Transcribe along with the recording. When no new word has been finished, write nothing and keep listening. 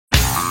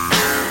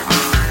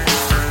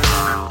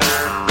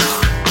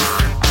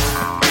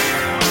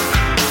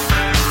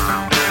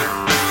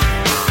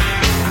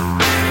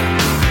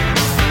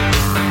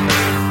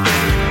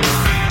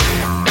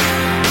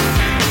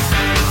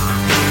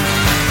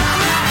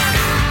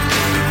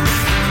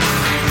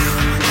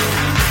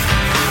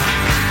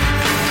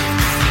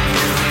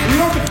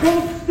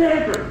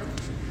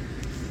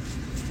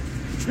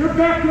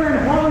back there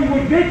in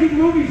Hollywood making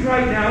movies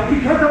right now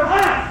because of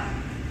us.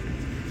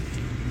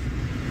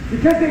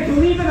 Because they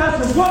believe in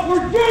us and what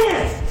we're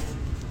doing.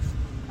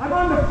 I'm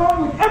on the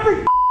phone with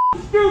every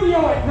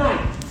studio at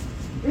night.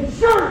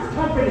 Insurance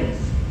companies.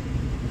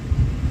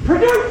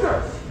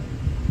 Producers.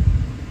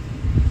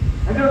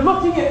 And they're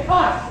looking at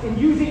us and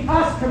using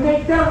us to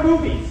make their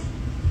movies.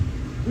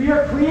 We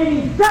are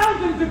creating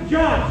thousands of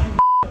jobs, you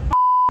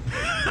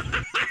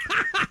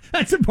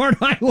That's the part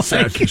I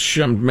like.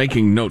 I'm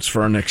making notes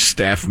for our next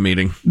staff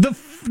meeting.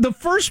 The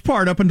first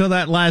part up until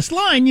that last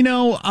line,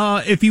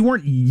 if you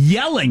weren't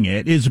yelling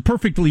it, is a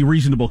perfectly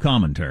reasonable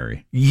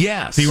commentary.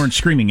 Yes. If you weren't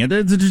screaming it,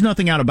 there's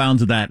nothing out of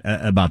bounds of that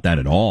about that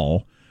at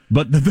all.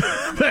 But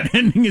that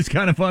ending is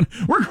kind of fun.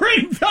 We're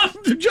creating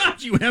thousands of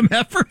jobs, you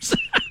MFers.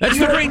 That's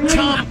the great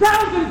Tom.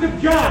 Thousands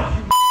of jobs,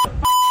 you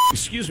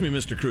Excuse me,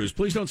 Mr. Cruise.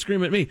 Please don't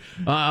scream at me.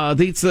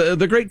 It's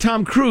the great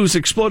Tom Cruise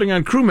exploding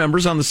on crew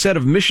members on the set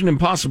of Mission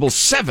Impossible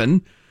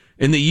 7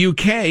 in the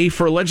UK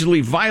for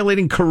allegedly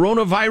violating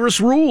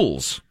coronavirus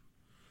rules.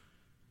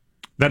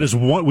 That is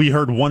what we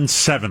heard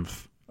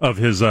 1/7 of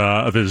his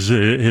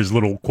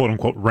little quote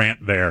unquote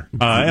rant there.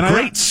 And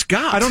Great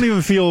Scott! I don't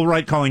even feel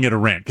right calling it a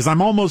rant because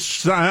I'm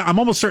almost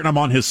certain I'm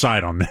on his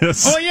side on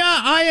this. Oh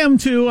yeah, I am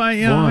too.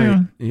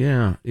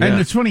 Yeah. And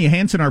it's funny,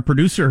 Hanson, our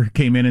producer,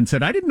 came in and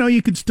said, "I didn't know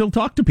you could still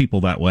talk to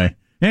people that way."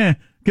 Yeah,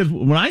 because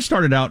when I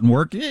started out in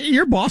work,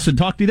 your boss would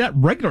talk to you that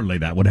regularly.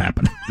 That would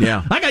happen.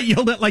 Yeah, I got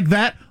yelled at like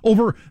that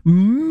over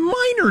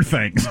minor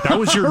things. That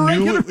was your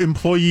new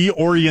employee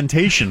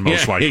orientation,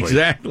 most likely.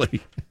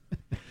 Exactly.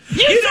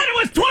 You said it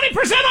was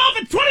 20% off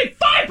and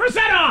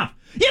 25% off.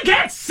 You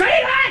can't say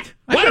that.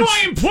 Why do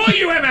I employ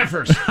you,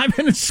 MFers? I've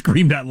been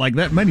screamed at like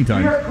that many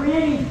times. We are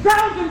creating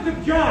thousands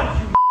of jobs,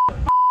 you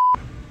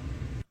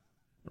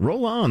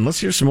Roll on.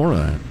 Let's hear some more of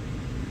that.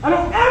 I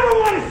don't ever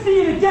want to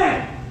see it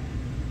again.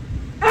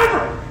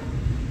 Ever.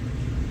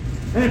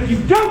 And if you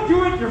don't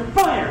do it, you're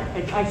fired.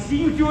 And I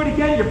see you do it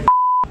again, you're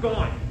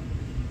gone.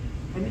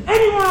 And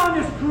anyone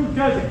on this crew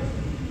does it.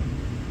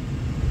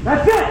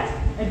 That's it.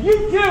 And you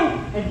too,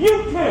 and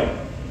you too,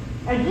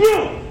 and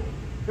you.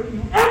 Don't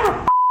you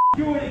ever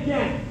do it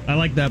again. I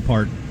like that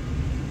part.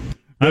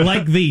 I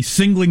like the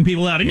singling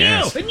people out. And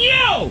Yes. you! And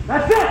you!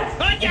 That's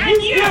it.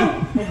 And you!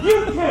 And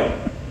you too,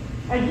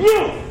 and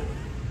you.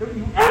 Don't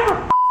you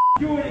ever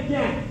do it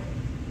again.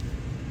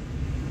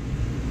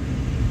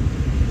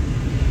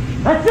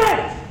 That's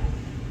it.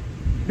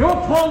 No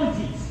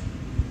apologies.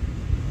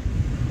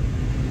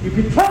 You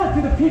can tell it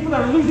to the people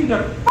that are losing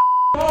their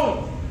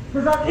homes.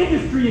 Because our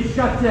industry is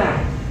shut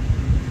down.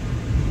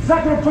 It's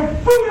not going to put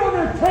food on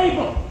their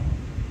table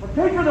or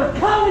pay for their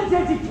college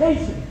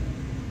education.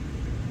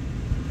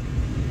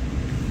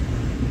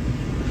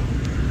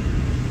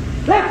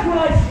 That's what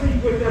I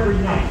sleep with every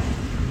night.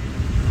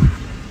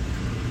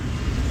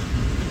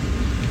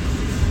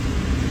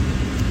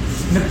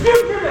 And the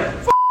future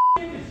of this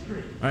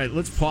industry. All right,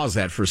 let's pause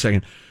that for a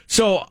second.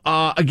 So,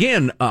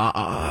 again,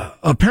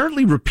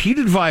 apparently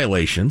repeated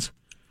violations,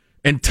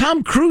 and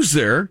Tom Cruise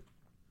there,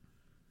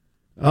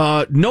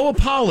 no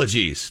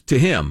apologies to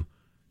him.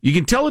 You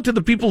can tell it to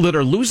the people that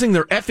are losing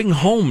their effing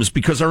homes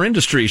because our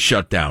industry is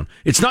shut down.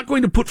 It's not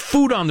going to put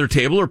food on their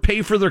table or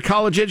pay for their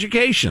college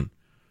education.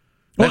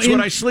 That's what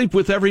I sleep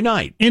with every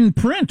night. In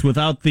print,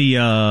 without the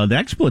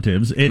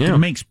expletives, it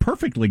makes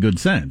perfectly good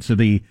sense. So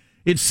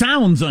it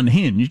sounds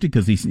unhinged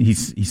because he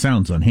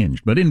sounds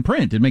unhinged, but in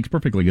print, it makes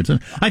perfectly good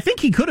sense. I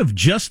think he could have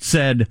just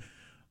said,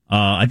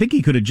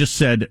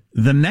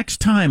 the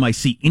next time I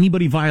see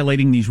anybody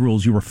violating these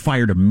rules, you were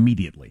fired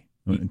immediately.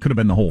 It could have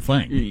been the whole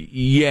thing.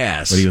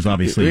 Yes. But he was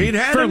obviously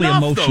fairly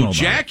emotional. Though,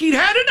 Jack, he'd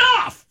had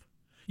enough.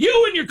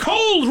 You and your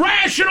cold,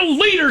 rational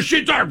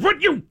leadership are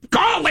what you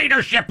call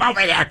leadership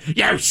over there.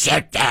 You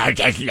sit there.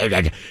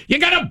 You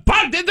got a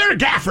bug. They're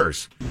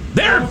gaffers.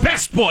 They're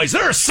best boys.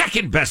 They're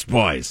second best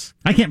boys.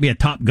 I can't be a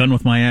Top Gun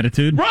with my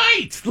attitude.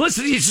 Right.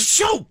 Listen, he's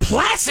so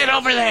placid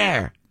over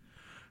there.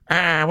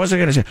 What was I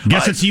going to say?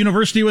 Guess it's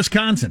University of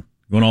Wisconsin.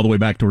 Going all the way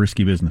back to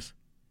risky business.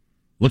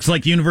 Looks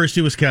like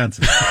University of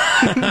Wisconsin.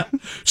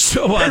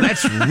 So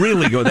that's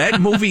really good.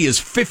 That movie is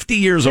 50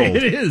 years old.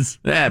 It is.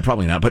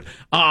 Probably not. But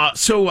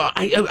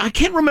I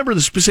can't remember the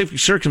specific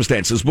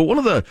circumstances, but one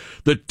of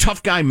the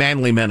tough guy,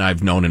 manly men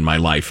I've known in my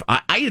life,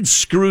 I had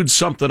screwed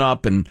something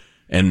up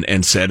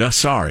and said,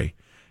 sorry.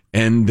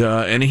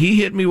 And he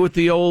hit me with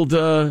the old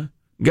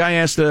guy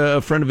asked a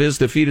friend of his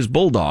to feed his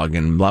bulldog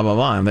and blah, blah,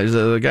 blah. And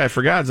the guy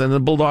forgot, and the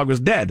bulldog was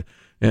dead.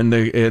 And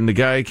the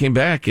guy came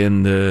back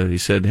and he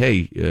said,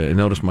 hey, I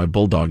noticed my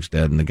bulldog's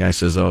dead. And the guy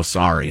says, oh,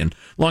 sorry. And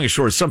long and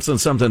short,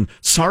 something,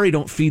 sorry,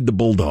 don't feed the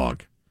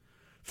bulldog.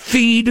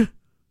 Feed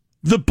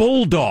the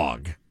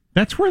bulldog.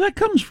 That's where that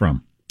comes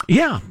from.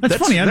 Yeah. That's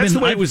funny. That's the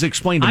way it was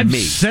explained to me.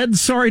 I've said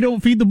sorry,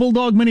 don't feed the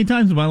bulldog many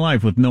times in my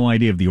life with no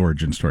idea of the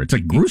origin story. It's a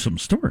gruesome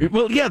story.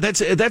 Well, yeah, that's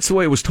the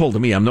way it was told to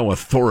me. I'm no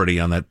authority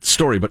on that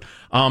story. But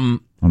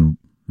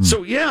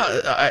so,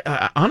 yeah,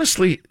 I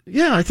honestly,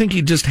 I think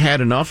he just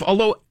had enough.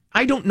 Although,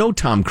 I don't know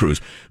Tom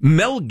Cruise.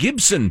 Mel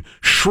Gibson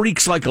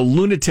shrieks like a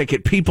lunatic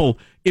at people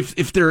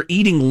if they're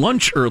eating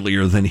lunch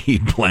earlier than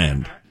he'd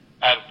planned.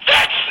 And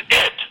that's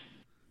it.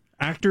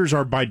 Actors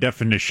are, by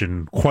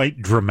definition,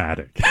 quite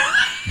dramatic.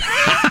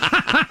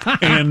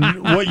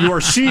 And what you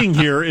are seeing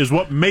here is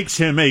what makes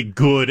him a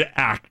good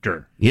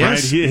actor.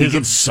 Yes, right? he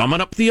can summon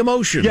up the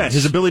emotions. Yeah,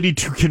 his ability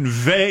to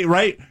convey,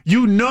 right?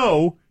 You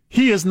know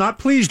he is not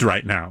pleased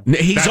right now.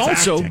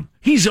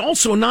 He's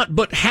also not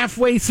but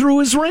halfway through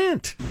his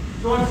rant.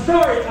 So I'm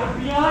sorry, I'm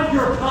beyond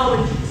your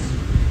apologies.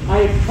 I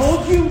have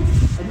told you,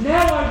 and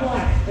now I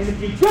want it. And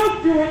if you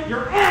don't do it,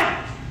 you're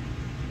out.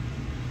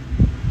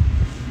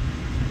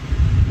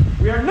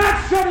 We are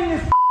not shutting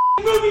this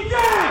movie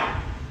down.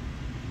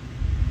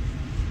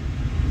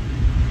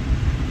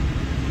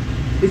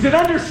 Is it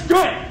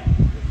understood?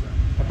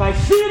 If I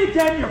see it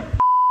again, you're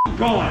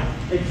gone.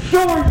 And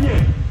so are you.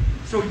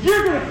 So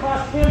you're going to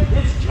cost him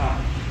his job.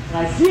 And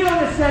I see it on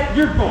the set,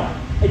 you're gone.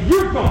 And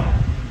you're gone.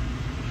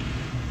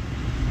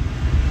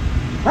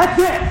 That's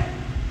it.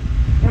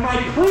 Am I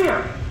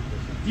clear?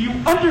 Do you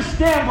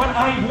understand what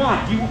I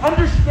want? Do you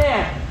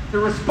understand the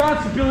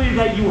responsibility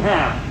that you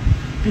have?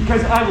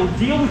 Because I will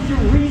deal with your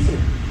reason.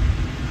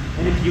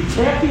 And if you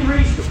can't be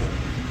reasonable,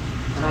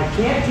 and I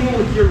can't deal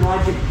with your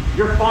logic,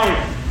 you're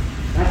fired.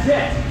 That's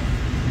it.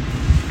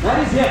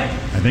 That is it.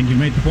 I think you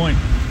made the point.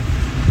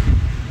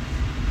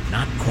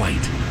 Not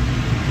quite.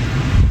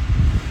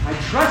 I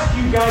trust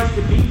you guys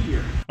to be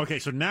here. Okay,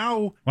 so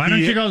now... Why don't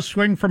you go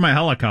swing from a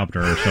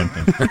helicopter or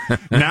something?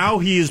 Now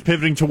he is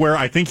pivoting to where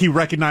I think he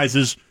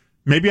recognizes,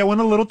 maybe I went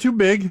a little too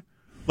big.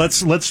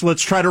 Let's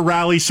try to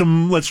rally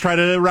some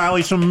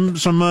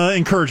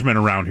encouragement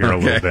around here a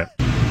little bit.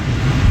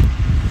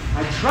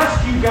 I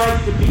trust you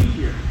guys to be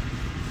here.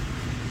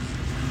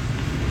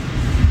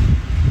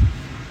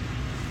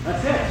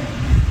 That's it.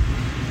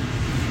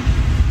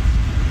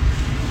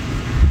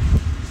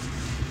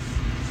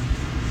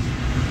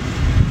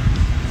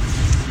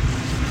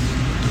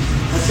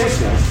 That's it,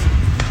 guys.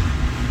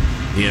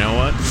 You know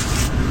what?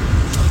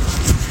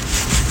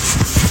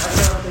 That's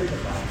what I'm thinking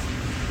about.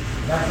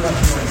 That's what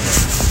I'm doing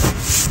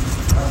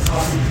here. I'm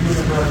talking to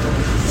Universal.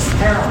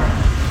 Paramount.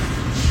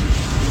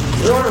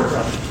 Warner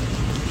Brothers.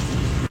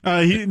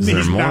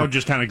 He's now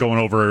just kind of going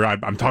over,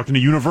 I'm talking to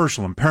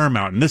Universal and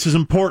Paramount, and this is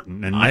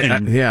important.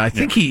 I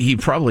think he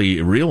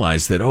probably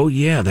realized that, oh,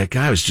 yeah, that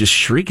guy I was just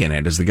shrieking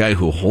at is the guy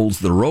who holds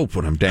the rope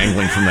when I'm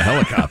dangling from the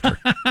helicopter.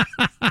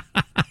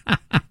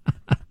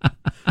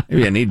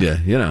 Maybe I need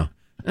to,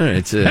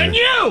 it's And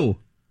you!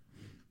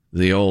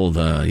 The old,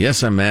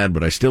 yes, I'm mad,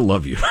 but I still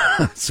love you.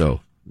 So,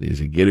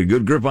 get a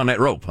good grip on that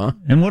rope, huh?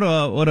 And what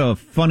a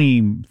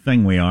funny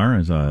thing we are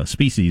as a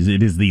species.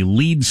 It is the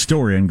lead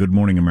story in Good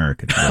Morning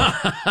America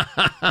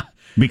today.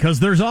 Because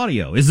there's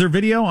audio. Is there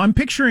video? I'm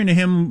picturing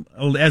him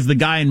as the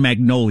guy in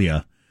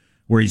Magnolia,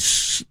 where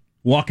he's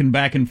walking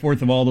back and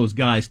forth of all those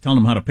guys, telling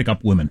them how to pick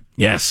up women.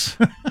 Yes.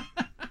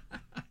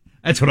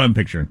 That's what I'm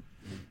picturing.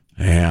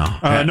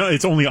 Yeah. No,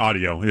 it's only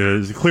audio.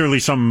 It's clearly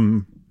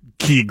some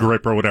key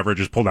grip or whatever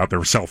just pulled out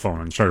their cell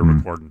phone and started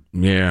recording.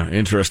 Yeah,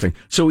 interesting.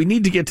 So we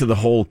need to get to the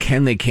whole,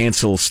 can they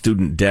cancel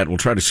student debt? We'll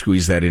try to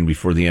squeeze that in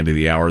before the end of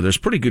the hour. There's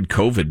pretty good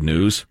COVID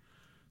news.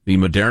 The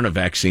Moderna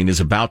vaccine is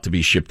about to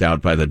be shipped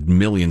out by the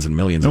millions and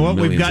millions and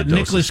millions we've got of doses.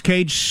 Nicolas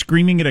Cage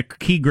screaming at a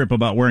key grip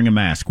about wearing a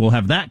mask. We'll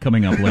have that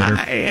coming up later.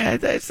 I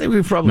think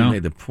we've probably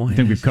made the point. I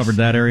think we've covered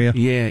that area.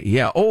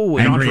 Yeah. Oh,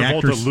 John Angry Travolta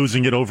actors.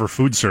 losing it over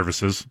food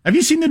services. Have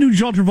you seen the new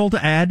John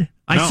Travolta ad?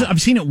 No.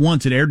 I've seen it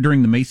once. It aired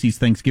during the Macy's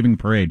Thanksgiving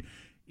Parade.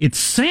 It's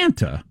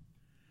Santa,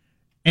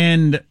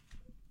 and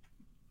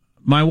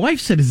my wife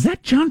said, "Is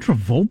that John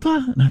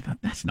Travolta?" And I thought,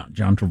 that's not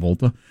John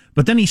Travolta.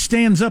 But then he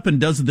stands up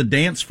and does the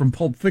dance from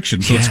Pulp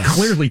Fiction, so Yes. it's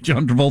clearly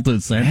John Travolta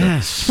as Santa.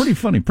 Yes.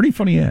 It's pretty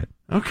funny ad.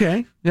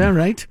 Okay. Yeah,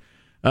 right.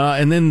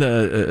 And then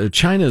the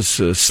China's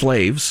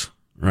slaves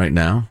right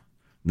now,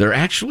 they're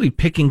actually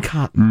picking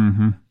cotton.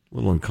 Mm-hmm. A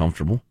little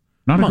uncomfortable.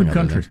 Not Among a good other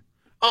country. things.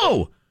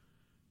 Oh,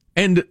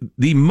 and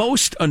the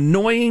most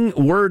annoying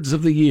words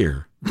of the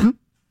year. The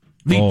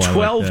Oh, I like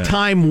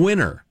 12-time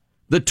winner.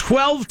 The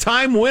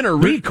 12-time winner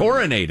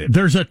recoronated.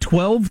 There's a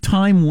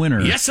 12-time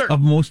winner Yes, sir. of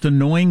most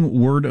annoying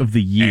word of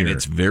the year. And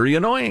it's very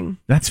annoying.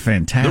 That's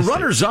fantastic. The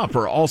runners-up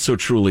are also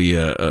truly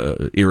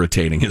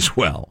irritating as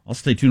well. I'll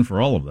stay tuned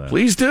for all of that.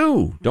 Please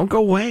do. Don't go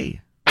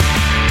away.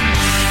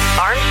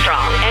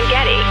 Armstrong and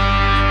Getty.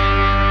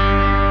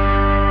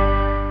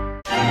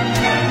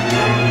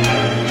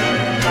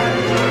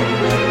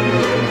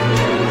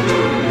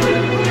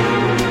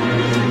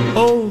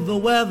 Oh, the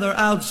weather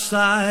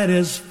outside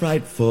is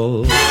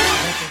frightful, but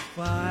the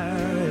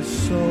fire is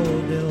so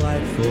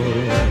delightful.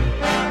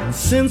 And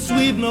since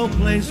we've no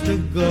place to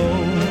go,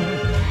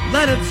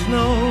 let it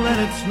snow, let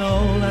it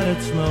snow, let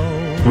it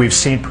snow. We've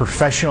seen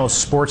professional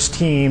sports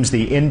teams,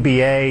 the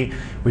NBA.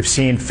 We've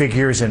seen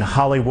figures in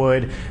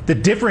Hollywood. The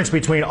difference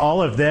between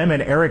all of them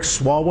and Eric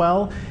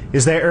Swalwell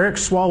is that Eric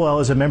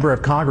Swalwell is a member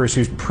of Congress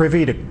who's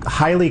privy to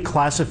highly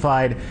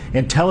classified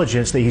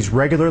intelligence that he's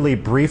regularly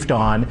briefed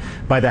on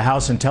by the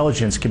House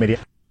Intelligence Committee.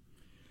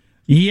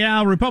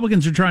 Yeah,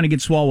 Republicans are trying to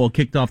get Swalwell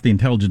kicked off the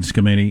Intelligence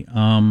Committee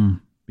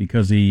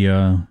because he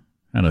had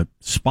a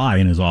spy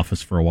in his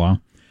office for a while.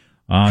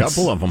 A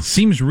couple of them.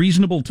 Seems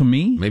reasonable to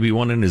me. Maybe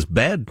one in his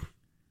bed.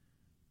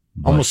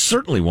 Almost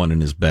certainly one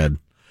in his bed.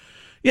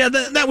 Yeah,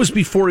 that was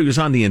before he was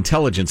on the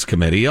Intelligence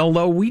Committee,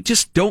 although we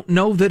just don't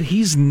know that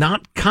he's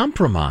not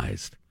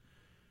compromised.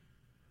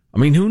 I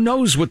mean, who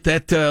knows what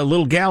that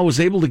little gal was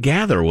able to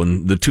gather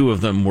when the two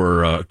of them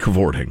were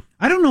cavorting.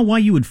 I don't know why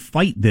you would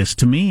fight this.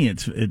 To me,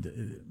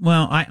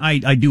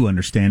 I do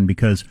understand,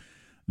 because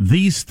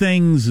these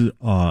things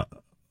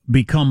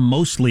become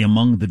mostly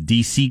among the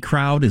D.C.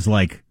 crowd is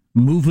like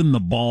moving the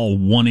ball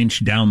 1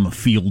 inch down the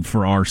field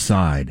for our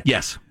side.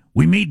 Yes.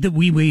 We made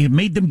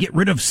them get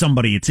rid of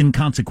somebody. It's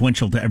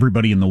inconsequential to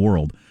everybody in the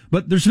world.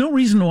 But there's no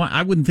reason why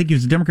I wouldn't think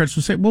if the Democrats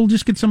would say, well,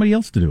 just get somebody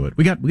else to do it.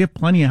 We got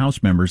plenty of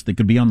House members that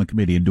could be on the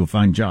committee and do a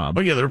fine job.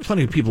 Oh, yeah, there are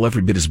plenty of people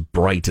every bit as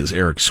bright as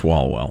Eric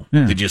Swalwell.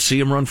 Yeah. Did you see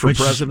him run for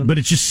president? But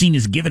it's just seen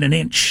as giving an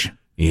inch.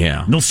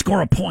 Yeah. They'll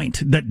score a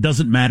point that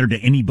doesn't matter to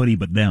anybody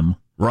but them.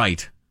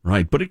 Right.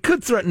 But it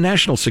could threaten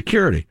national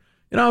security.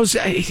 You know,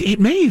 it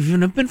may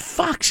even have been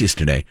Fox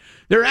yesterday.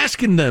 They're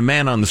asking the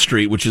man on the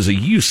street, which is a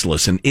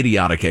useless and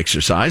idiotic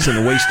exercise and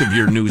a waste of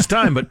your news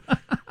time, but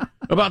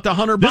about the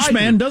Hunter Biden. This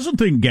man doesn't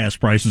think gas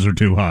prices are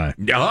too high.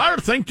 I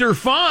think they're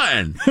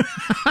fine.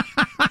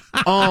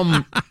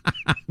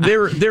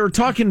 They're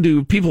talking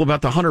to people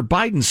about the Hunter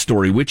Biden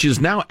story, which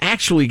is now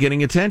actually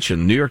getting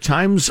attention. New York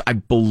Times, I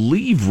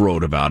believe,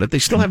 wrote about it. They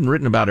still haven't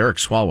written about Eric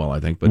Swalwell,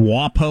 I think. But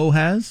WAPO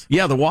has?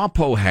 Yeah, the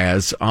WAPO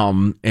has.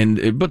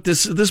 But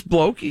this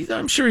bloke,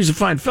 I'm sure he's a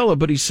fine fellow,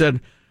 but he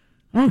said,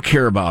 I don't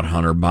care about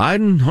Hunter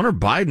Biden. Hunter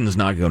Biden's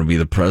not going to be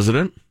the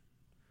president.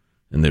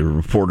 And the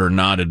reporter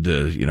nodded,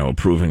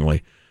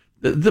 approvingly.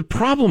 The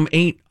problem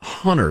ain't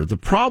Hunter. The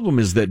problem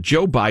is that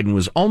Joe Biden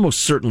was almost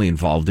certainly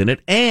involved in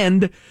it.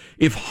 And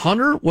if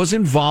Hunter was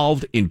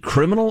involved in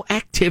criminal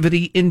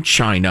activity in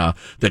China,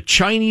 the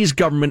Chinese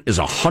government is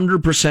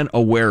 100%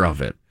 aware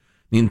of it.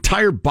 The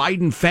entire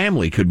Biden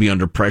family could be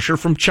under pressure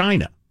from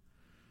China,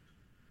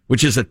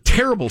 which is a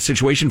terrible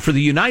situation for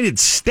the United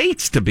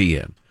States to be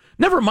in.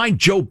 Never mind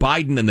Joe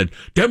Biden and the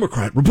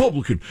Democrat,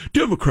 Republican.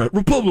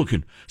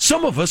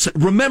 Some of us,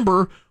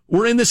 remember,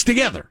 we're in this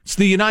together. It's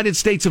the United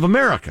States of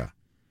America.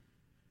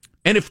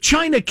 And if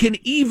China can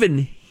even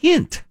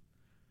hint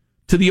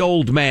to the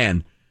old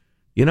man,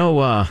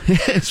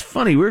 it's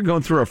funny, we were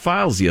going through our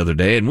files the other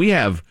day, and we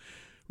have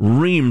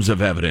reams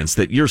of evidence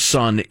that your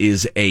son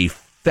is a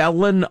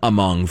felon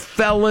among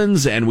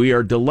felons, and we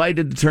are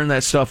delighted to turn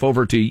that stuff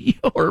over to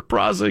your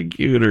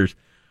prosecutors.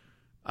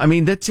 I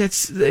mean,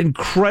 that's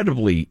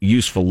incredibly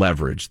useful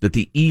leverage that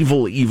the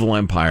evil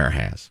empire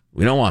has.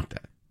 We don't want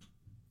that.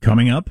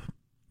 Coming up,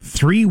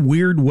 3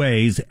 weird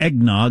ways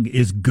eggnog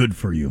is good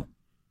for you.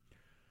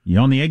 You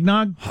on the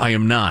eggnog? I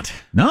am not.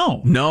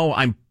 No,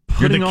 I'm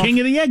You're putting the king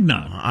of the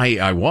eggnog.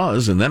 I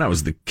was, and then I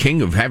was the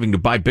king of having to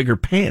buy bigger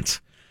pants,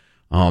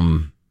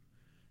 and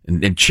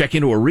check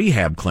into a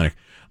rehab clinic.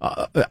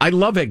 I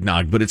love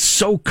eggnog, but it's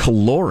so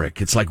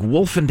caloric. It's like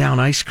wolfing down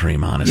ice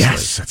cream, honestly.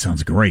 Yes, that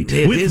sounds great.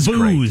 It With is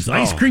booze.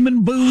 great. Ice cream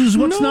and booze.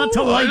 What's not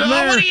to like there?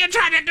 What are you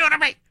trying to do to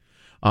me?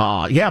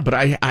 Yeah, but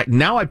I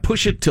now I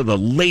push it to the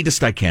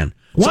latest I can.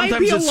 Why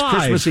Sometimes be it's alive?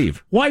 Christmas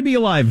Eve. Why be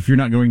alive if you're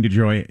not going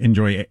to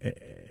enjoy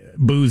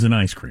booze and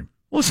ice cream?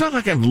 Well, it's not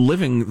like I'm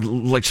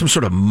living like some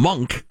sort of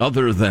monk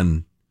other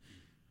than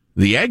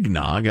the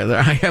eggnog.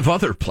 I have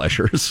other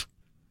pleasures.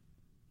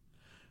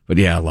 But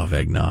yeah, I love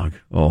eggnog.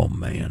 Oh,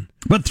 man.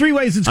 But 3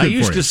 ways it's good for you. I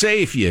used to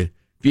say if you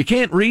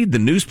can't read the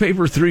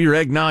newspaper through your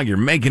eggnog, you're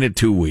making it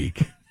too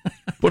weak.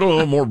 Put a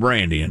little more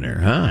brandy in there,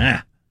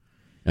 huh?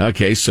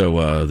 Okay,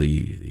 so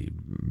the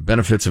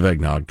benefits of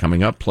eggnog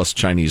coming up, plus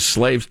Chinese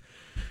slaves.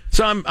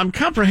 So I'm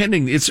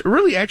comprehending. It's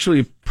really actually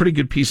a pretty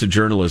good piece of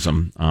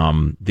journalism.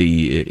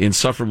 The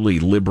insufferably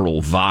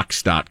liberal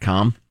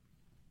Vox.com.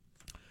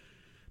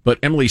 But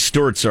Emily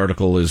Stewart's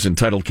article is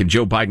entitled, Can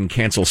Joe Biden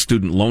Cancel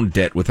Student Loan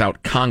Debt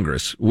Without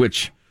Congress?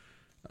 Which,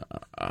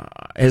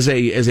 as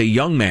a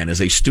young man, as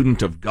a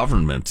student of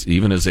government,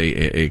 even as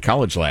a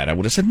college lad, I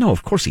would have said, no,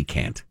 of course he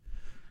can't.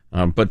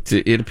 But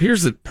it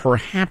appears that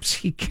perhaps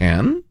he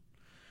can.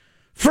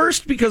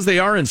 First, because they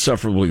are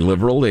insufferably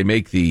liberal, they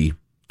make the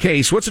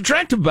case. What's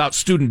attractive about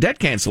student debt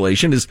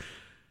cancellation is,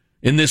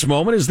 in this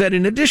moment, is that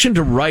in addition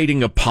to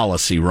righting a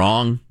policy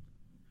wrong,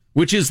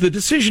 which is the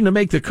decision to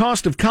make the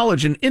cost of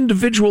college an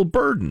individual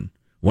burden.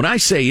 When I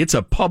say it's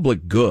a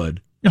public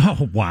good.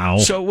 Oh, wow.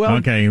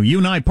 Okay, you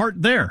and I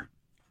part there.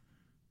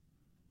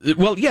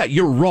 Well, yeah,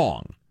 you're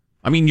wrong.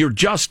 I mean, you're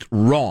just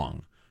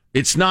wrong.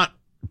 It's not,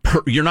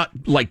 you're not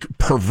like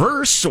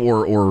perverse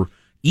or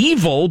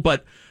evil,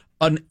 but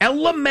an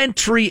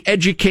elementary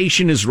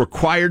education is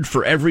required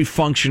for every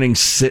functioning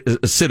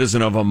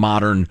citizen of a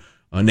modern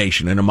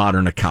nation and a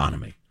modern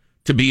economy.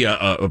 To be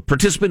a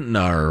participant in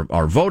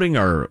our voting,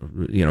 our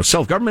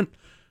self-government,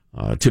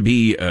 to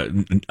be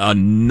a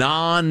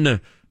non-leech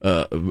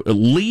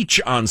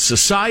on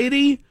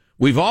society.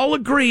 We've all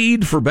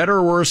agreed, for better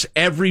or worse,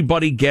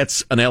 everybody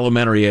gets an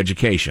elementary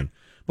education.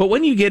 But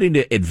when you get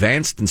into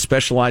advanced and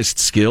specialized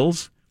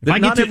skills, that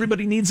not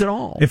everybody needs at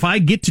all. If I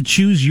get to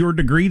choose your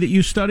degree that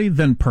you study,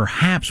 then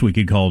perhaps we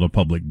could call it a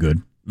public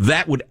good.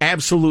 That would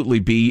absolutely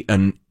be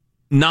a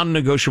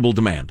non-negotiable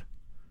demand.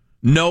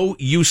 No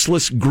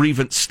useless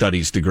grievance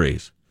studies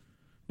degrees.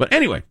 But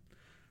anyway,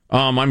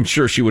 I'm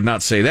sure she would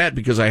not say that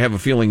because I have a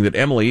feeling that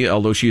Emily,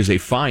 although she is a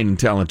fine and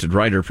talented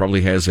writer,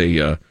 probably has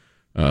a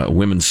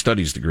women's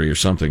studies degree or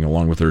something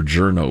along with her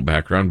journo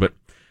background. But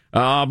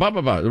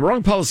the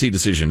wrong policy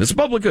decision. It's a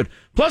public good.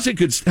 Plus, it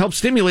could help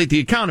stimulate the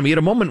economy at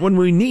a moment when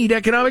we need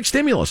economic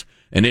stimulus.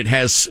 And it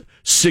has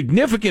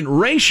significant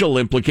racial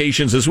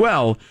implications as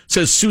well,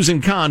 says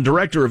Susan Kahn,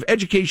 Director of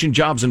Education,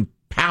 Jobs, and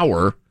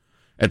Power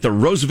at the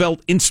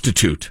Roosevelt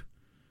Institute,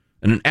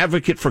 and an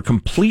advocate for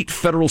complete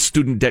federal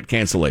student debt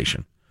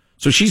cancellation.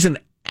 So she's an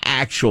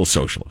actual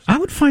socialist. I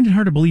would find it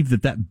hard to believe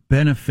that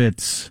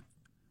benefits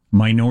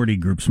minority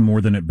groups more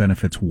than it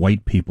benefits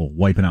white people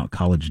wiping out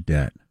college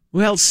debt.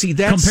 Well, see,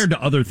 that's... compared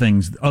to other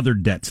things, other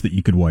debts that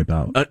you could wipe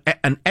out.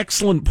 An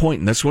excellent point,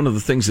 and that's one of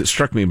the things that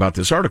struck me about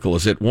this article,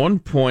 is at one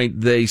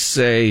point they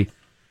say, I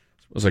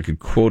suppose I could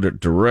quote it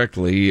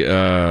directly, 1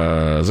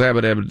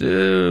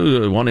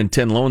 in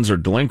 10 loans are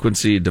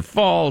delinquency,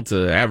 default,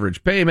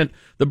 average payment.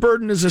 The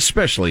burden is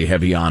especially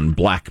heavy on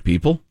black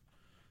people,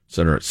 et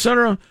cetera, et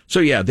cetera.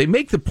 So, yeah, they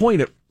make the point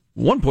at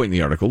one point in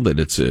the article that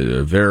it's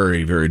a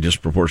very, very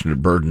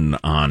disproportionate burden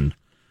on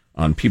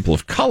people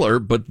of color,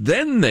 but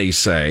then they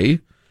say...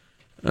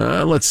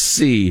 let's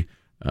see.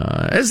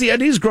 As the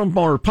idea has grown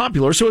more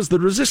popular, so has the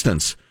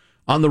resistance.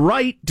 On the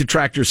right,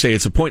 detractors say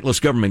it's a pointless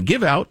government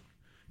give-out.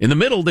 In the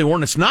middle, they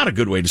warn it's not a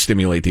good way to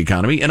stimulate the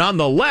economy. And on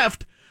the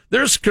left,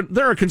 there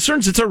are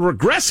concerns it's a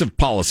regressive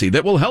policy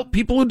that will help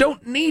people who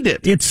don't need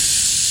it. It's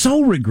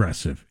so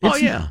regressive.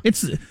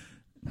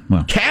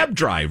 Cab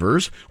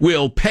drivers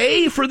will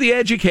pay for the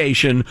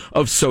education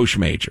of soc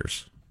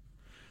majors.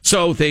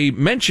 So they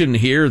mention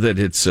here that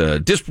it's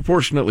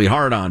disproportionately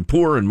hard on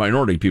poor and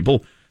minority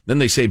people. Then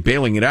they say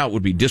bailing it out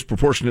would be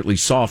disproportionately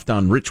soft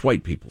on rich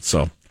white people.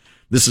 So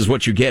this is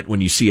what you get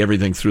when you see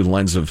everything through the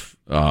lens of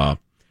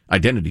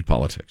identity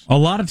politics. A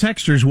lot of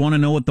texters want to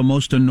know what the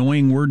most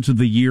annoying words of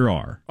the year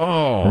are.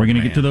 Oh, are we going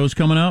to get to those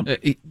coming up?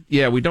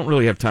 Yeah, we don't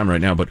really have time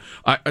right now, but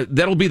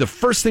that'll be the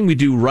first thing we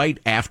do right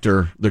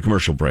after the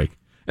commercial break.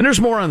 And there's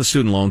more on the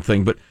student loan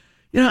thing, but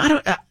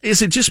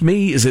is it just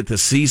me? Is it the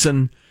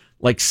season?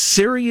 Like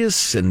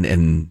serious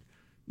and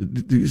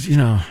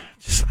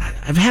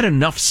I've had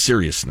enough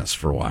seriousness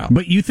for a while.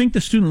 But you think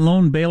the student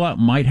loan bailout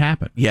might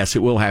happen? Yes, it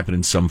will happen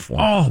in some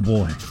form. Oh,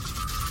 boy.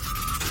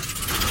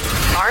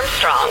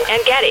 Armstrong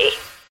and Getty.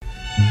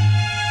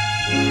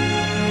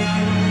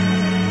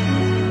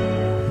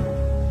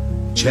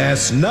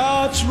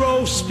 Chestnuts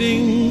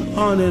roasting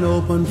on an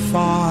open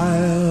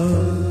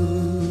fire,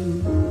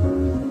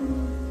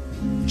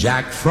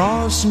 Jack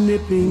Frost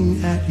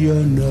nipping at your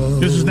nose.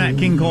 This is Nat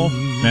King Cole.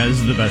 That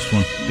is the best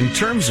one. In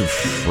terms of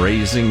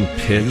phrasing,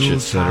 pitch,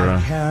 etc.,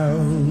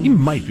 he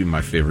might be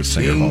my favorite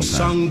singer of all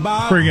time.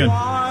 Pretty good.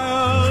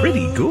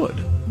 Pretty good.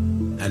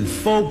 And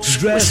folks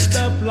dressed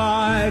up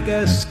like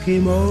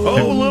Eskimos.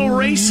 Oh, a little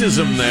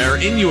racism there.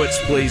 Inuits,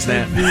 please,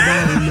 that.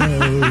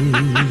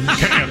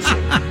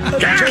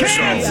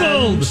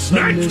 Canceled!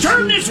 Now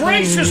turn this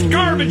racist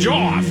garbage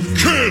off!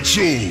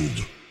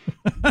 Canceled!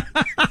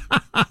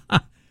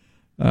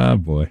 Oh,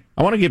 boy.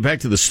 I want to get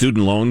back to the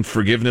student loan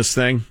forgiveness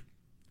thing.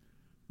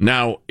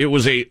 Now, it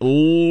was a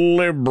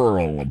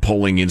liberal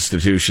polling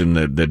institution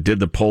that did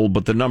the poll,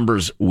 but the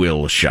numbers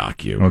will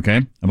shock you.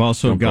 Okay. I've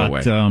also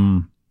got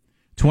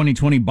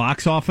 2020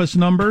 box office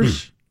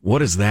numbers. What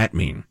does that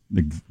mean?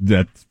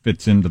 That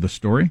fits into the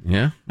story.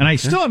 Yeah. And I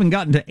still haven't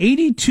gotten to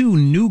 82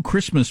 new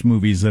Christmas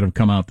movies that have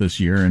come out this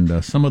year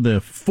and some of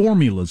the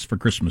formulas for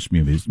Christmas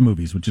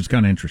movies, which is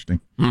kind of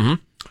interesting. Mm-hmm.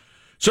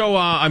 So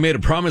I made a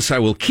promise I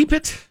will keep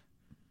it.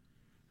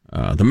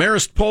 The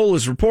Marist poll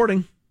is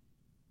reporting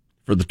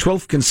for the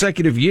 12th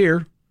consecutive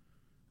year,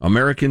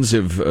 Americans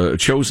have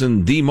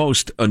chosen the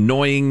most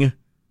annoying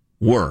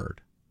word.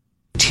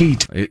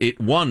 Teat. It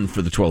won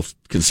for the 12th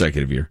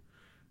consecutive year.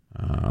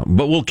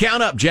 But we'll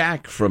count up,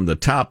 Jack, from the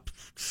top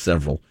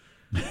several.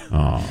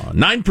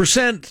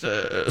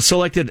 9%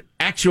 selected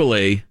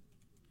actually.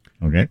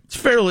 Okay.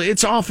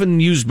 It's often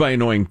used by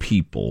annoying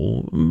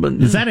people. But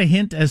is that a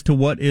hint as to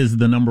what is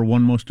the number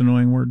one most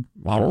annoying word?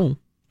 I don't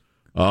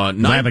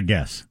know. I have a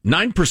guess.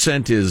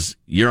 9% is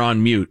you're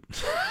on mute.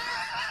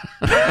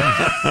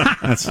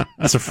 That's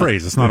a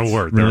phrase. It's not a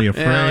word. Really a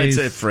phrase? Yeah, it's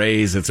a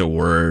phrase. It's a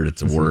word.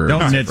 It's a word.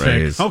 Don't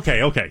nitpick.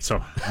 Okay. So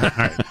all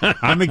right.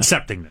 I'm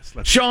accepting this.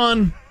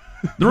 Sean,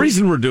 the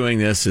reason we're doing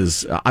this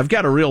is I've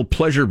got a real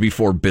pleasure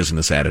before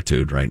business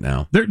attitude right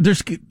now.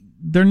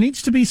 There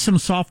needs to be some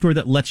software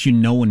that lets you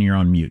know when you're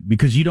on mute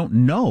because you don't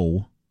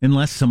know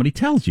unless somebody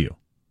tells you.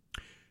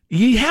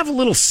 You have a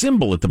little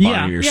symbol at the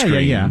bottom of your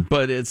screen,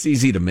 but it's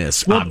easy to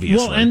miss, obviously.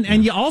 Well,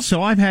 and you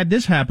also, I've had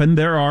this happen.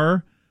 There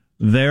are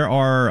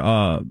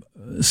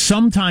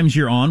sometimes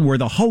you're on where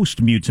the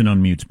host mutes and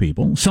unmutes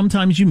people.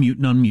 Sometimes you mute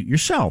and unmute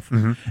yourself.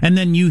 Mm-hmm. And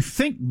then you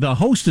think the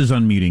host is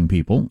unmuting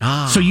people,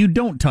 so you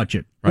don't touch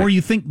it. Right. Or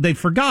you think they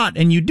forgot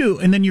and you do,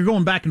 and then you're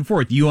going back and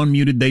forth. You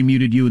unmuted, they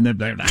muted you, and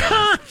then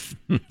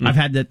I've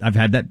had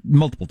that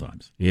multiple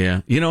times.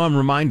 Yeah. I'm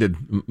reminded,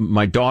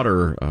 my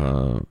daughter,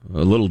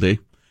 Little D,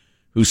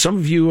 who some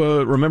of you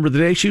remember the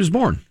day she was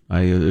born.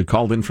 I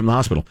called in from the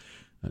hospital.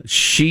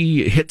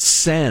 She hit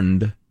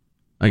send,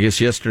 I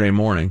guess, yesterday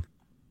morning.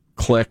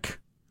 Click.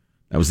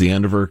 That was the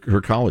end of her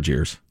college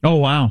years. Oh,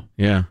 wow.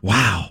 Yeah.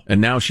 Wow.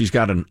 And now she's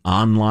got an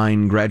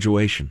online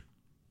graduation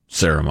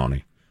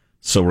ceremony.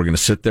 So we're going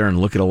to sit there and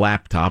look at a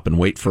laptop and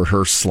wait for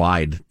her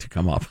slide to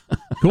come up.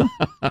 Cool.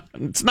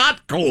 It's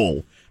not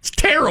cool. It's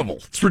terrible.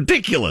 It's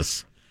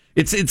ridiculous.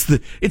 It's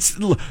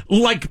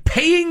like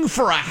paying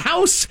for a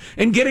house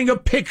and getting a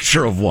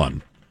picture of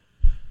one.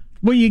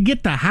 Well, you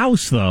get the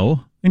house,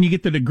 though, and you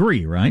get the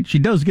degree, right? She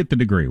does get the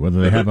degree, whether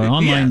they have an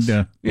online...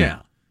 Yes.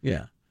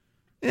 Yeah.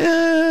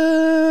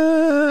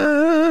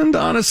 And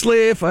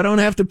honestly, if I don't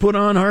have to put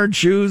on hard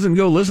shoes and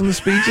go listen to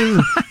speeches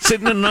and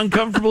sit in an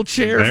uncomfortable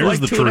chair for like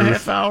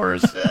 2.5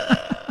 hours...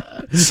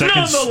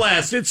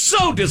 Nonetheless, it's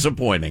so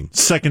disappointing.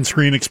 Second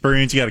screen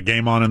experience. You got a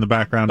game on in the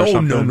background or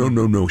something?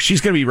 No.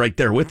 She's going to be right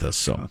there with us,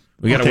 so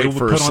we got to wait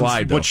for her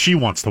slide. What she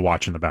wants to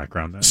watch in the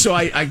background, then. So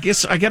I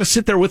guess I got to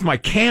sit there with my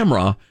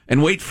camera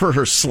and wait for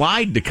her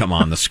slide to come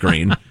on the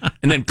screen,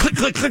 and then click,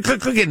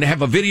 and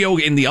have a video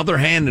in the other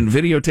hand and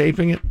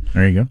videotaping it.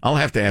 There you go. I'll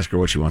have to ask her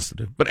what she wants to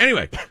do. But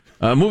anyway,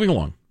 moving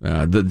along.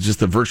 Just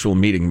the virtual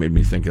meeting made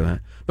me think of that.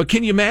 But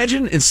can you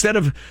imagine, instead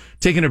of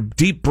taking a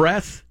deep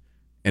breath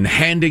and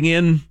handing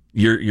in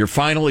your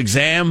final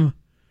exam,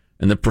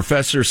 and the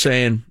professor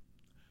saying,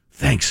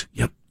 "Thanks,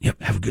 yep,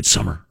 have a good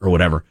summer," or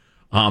whatever,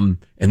 and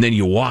then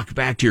you walk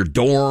back to your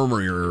dorm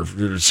or your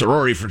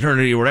sorority,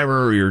 fraternity, or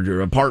whatever, or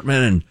your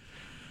apartment,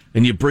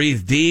 and you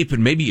breathe deep,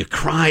 and maybe you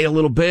cry a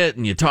little bit,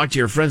 and you talk to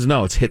your friends.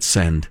 No, it's hit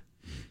send.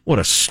 What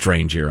a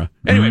strange era.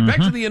 Anyway, back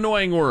to the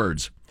annoying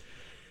words.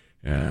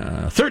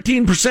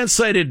 13%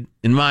 cited,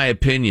 in my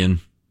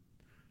opinion.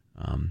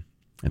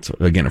 That's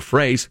again a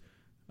phrase.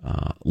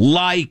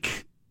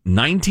 Like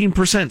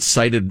 19%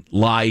 cited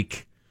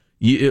like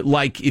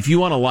if you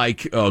want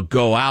to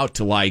go out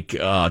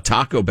to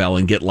Taco Bell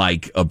and get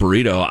like a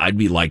burrito, I'd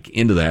be like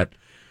into that.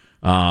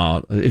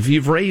 If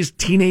you've raised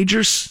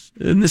teenagers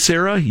in this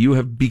era, you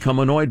have become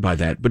annoyed by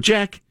that. But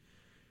Jack,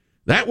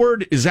 that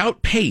word is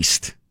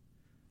outpaced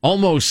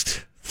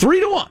almost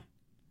 3-1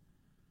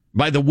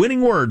 by the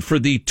winning word for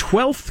the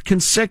 12th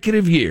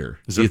consecutive year.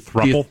 Is it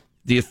thruple?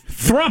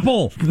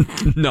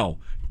 Thruple. No.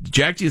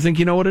 Jack, do you think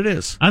you know what it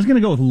is? I was going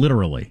to go with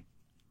literally.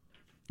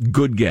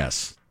 Good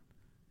guess.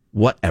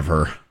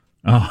 Whatever.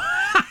 Oh.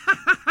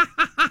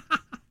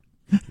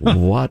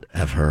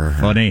 Whatever.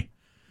 Funny.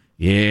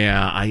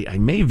 Yeah, I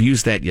may have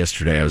used that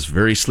yesterday. I was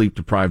very sleep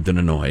deprived and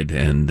annoyed,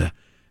 and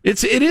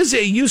it is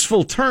a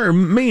useful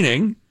term,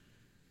 meaning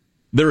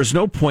there is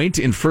no point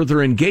in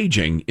further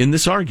engaging in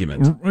this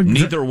argument.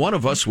 Neither one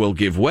of us will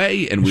give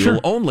way, and we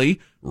will only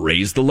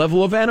raise the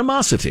level of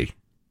animosity.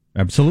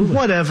 Absolutely.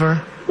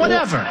 Whatever.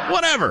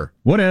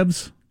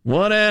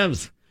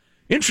 Whatevs.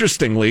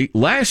 Interestingly,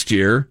 last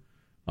year,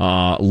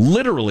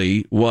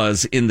 literally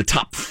was in the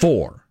top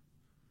 4.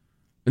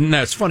 And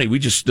that's funny.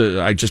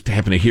 I just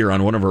happened to hear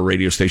on one of our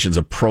radio stations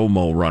a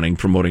promo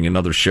promoting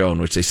another show in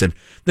which they said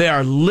they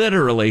are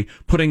literally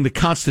putting the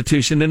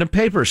Constitution in a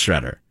paper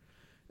shredder.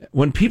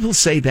 When people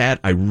say that,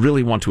 I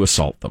really want to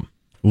assault them.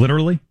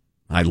 Literally?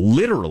 I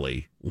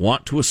literally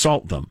want to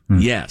assault them.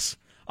 Yes.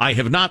 I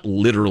have not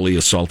literally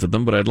assaulted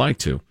them, but I'd like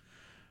to.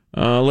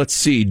 Let's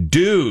see.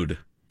 Dude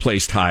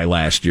placed high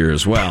last year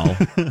as well.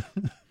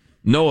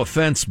 No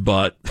offense,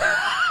 but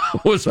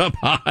was up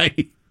high.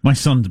 My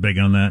son's big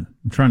on that.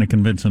 I'm trying to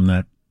convince him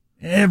that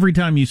every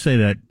time you say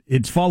that,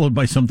 it's followed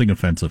by something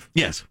offensive.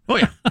 Yes. Oh,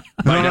 yeah.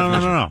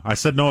 No. I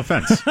said no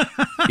offense.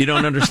 You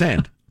don't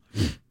understand.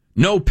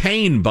 No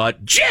pain,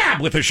 but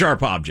jab with a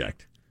sharp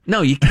object.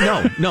 No,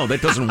 that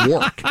doesn't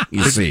work,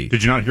 you see.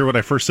 Did you not hear what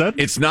I first said?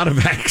 It's not a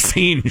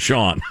vaccine,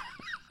 Sean.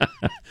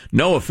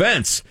 No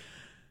offense,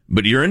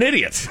 but you're an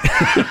idiot.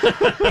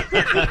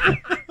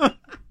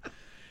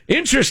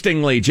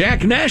 Interestingly,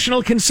 Jack,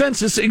 national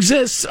consensus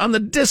exists on the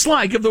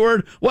dislike of the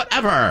word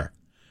whatever.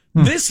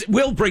 This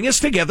will bring us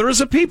together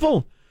as a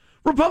people.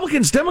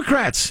 Republicans,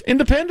 Democrats,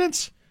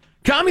 independents,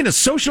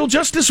 communists, social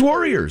justice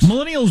warriors,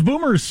 millennials,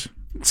 boomers,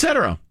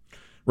 etc.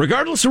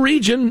 Regardless of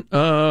region,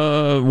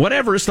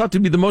 whatever is thought to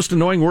be the most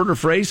annoying word or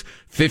phrase.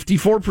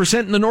 54%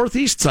 in the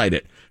Northeast cite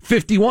it,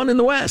 51% in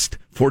the West,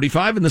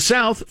 45% in the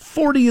South,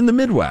 40% in the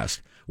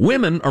Midwest.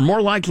 Women are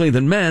more likely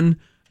than men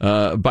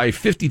by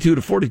 52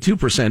 to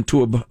 42%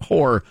 to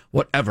abhor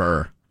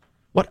whatever.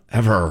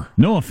 Whatever.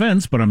 No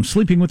offense, but I'm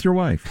sleeping with your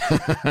wife.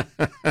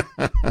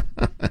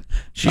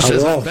 She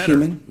says we're all better.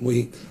 human.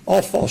 We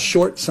all fall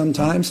short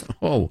sometimes.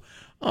 Oh,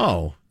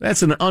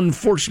 that's an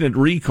unfortunate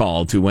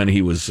recall to when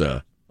he was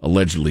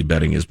allegedly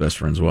betting his best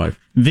friend's wife.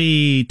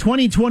 The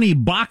 2020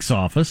 box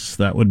office,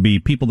 that would be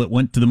people that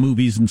went to the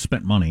movies and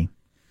spent money,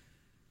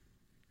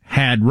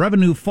 had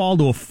revenue fall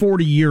to a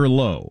 40-year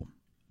low.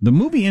 The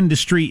movie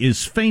industry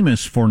is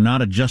famous for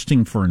not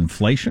adjusting for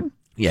inflation.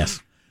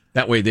 Yes.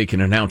 That way they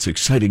can announce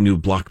exciting new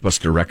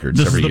blockbuster records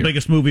This every is the year.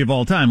 biggest movie of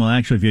all time. Well,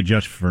 actually, if you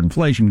adjust for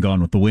inflation,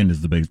 Gone with the Wind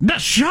is the biggest. No,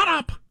 shut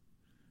up!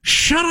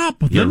 Shut up!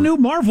 The new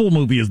Marvel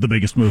movie is the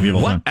biggest movie of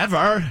all time.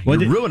 Whatever.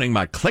 You're ruining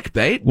my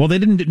clickbait. Well, they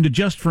didn't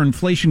adjust for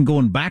inflation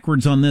going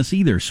backwards on this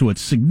either, so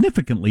it's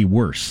significantly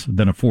worse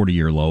than a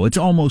 40-year low. It's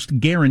almost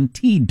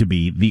guaranteed to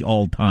be the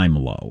all-time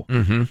low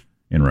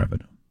in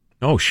revenue.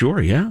 Oh, sure,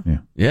 yeah.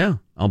 Yeah,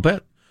 I'll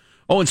bet.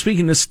 Oh, and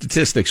speaking of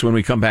statistics, when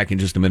we come back in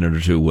just a minute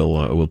or two,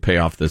 we'll pay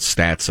off the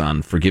stats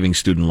on forgiving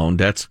student loan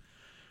debts.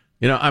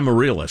 You know, I'm a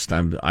realist.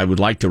 I would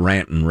like to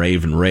rant and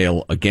rave and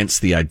rail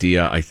against the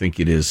idea. I think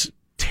it is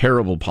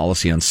terrible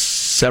policy on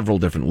several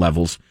different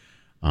levels.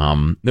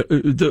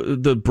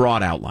 The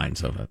broad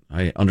outlines of it.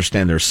 I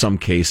understand there's some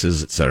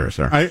cases, et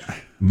cetera.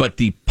 But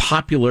the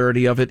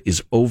popularity of it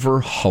is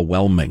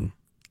overwhelming.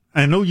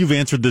 I know you've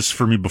answered this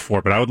for me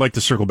before, but I would like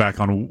to circle back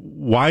on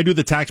why do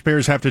the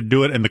taxpayers have to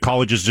do it and the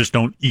colleges just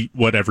don't eat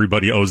what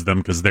everybody owes them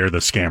because they're the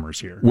scammers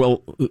here?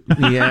 Well,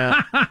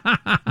 yeah,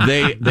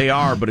 they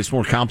are, but it's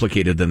more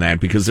complicated than that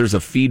because there's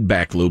a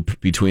feedback loop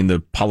between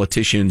the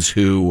politicians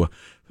who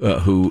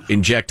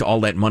inject all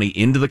that money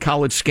into the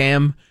college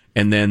scam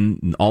and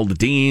then all the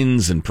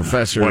deans and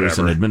professors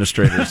and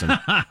administrators. And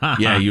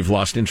yeah, you've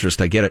lost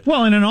interest. I get it.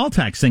 Well, and in all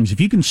tax things, if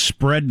you can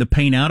spread the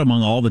pain out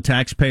among all the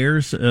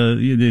taxpayers, I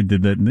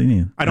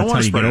don't want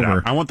to spread it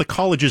out. I want the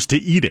colleges to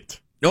eat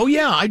it. Oh,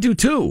 yeah, I do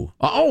too.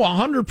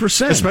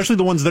 100%. Especially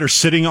the ones that are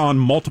sitting on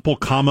multiple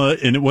comma,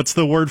 and what's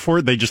the word for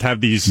it? They just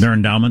have these... Their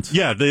endowments?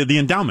 Yeah, the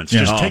endowments. Yeah.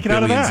 Just take it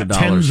out of that.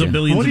 Tens of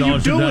billions of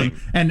dollars. What are you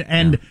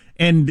doing?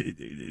 And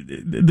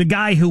the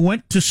guy who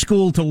went to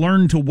school to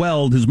learn to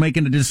weld, who's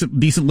making a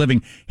decent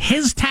living,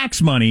 his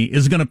tax money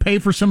is going to pay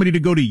for somebody to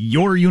go to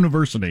your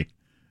university.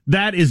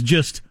 That is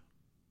just...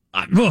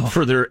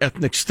 for their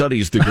ethnic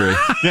studies degree.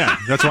 Yeah,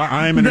 that's why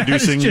I'm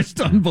introducing... That is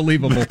just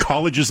unbelievable. The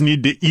colleges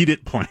need to eat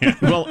it plan.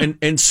 Well,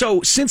 and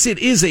so since it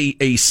is a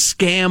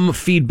scam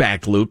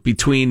feedback loop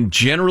between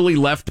generally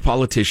left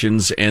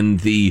politicians and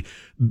the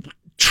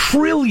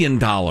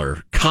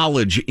trillion-dollar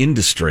college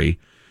industry...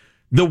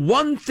 The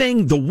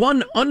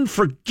one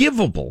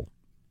unforgivable,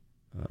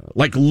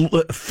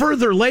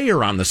 further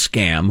layer on the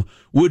scam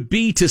would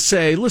be to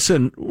say,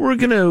 listen, we're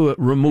going to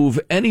remove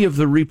any of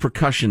the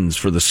repercussions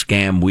for the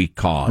scam we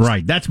caused.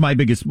 Right. That's my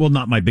biggest, well,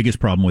 not my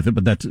biggest problem with it,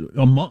 but that's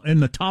in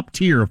the top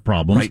tier of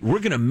problems. Right. We're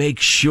going to make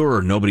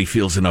sure nobody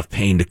feels enough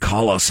pain to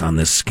call us on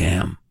this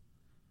scam.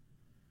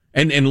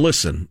 And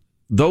listen,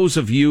 those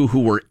of you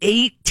who were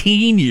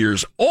 18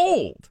 years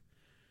old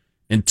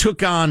and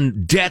took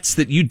on debts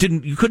that you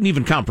couldn't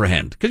even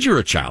comprehend because you're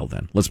a child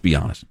then. Let's be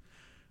honest.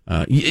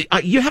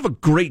 You have a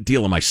great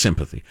deal of my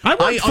sympathy.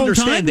 I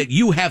understand that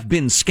you have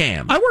been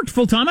scammed. I worked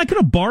full time. I could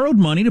have borrowed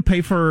money to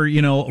pay for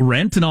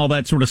rent and all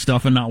that sort of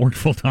stuff and not work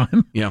full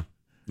time. Yeah.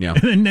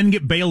 And then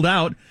get bailed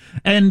out.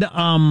 And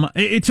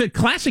it's a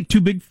classic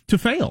too big to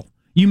fail.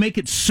 You make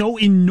it so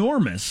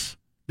enormous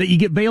that you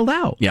get bailed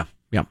out. Yeah.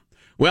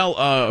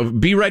 Well,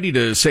 be ready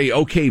to say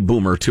 "okay,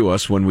 boomer" to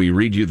us when we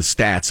read you the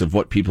stats of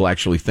what people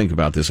actually think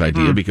about this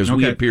idea, because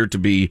we appear to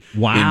be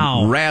in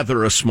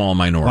rather a small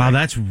minority. Wow,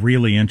 that's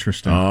really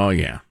interesting. Oh,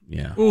 yeah.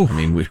 Oof. I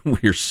mean,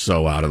 we're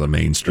so out of the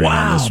mainstream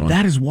on this one.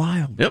 That is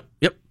wild.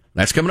 Yep.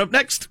 That's coming up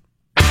next.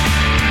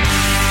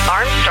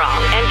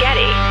 Armstrong and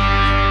Getty.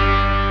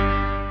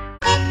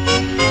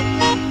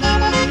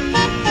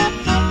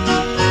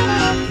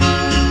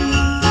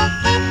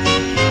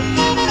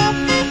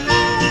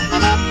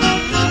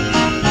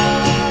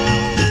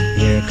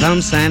 Here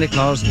comes Santa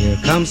Claus,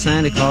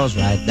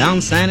 right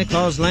down Santa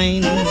Claus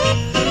Lane.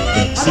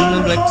 Blitzen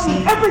and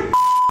Blitzen. Every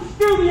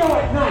studio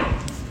at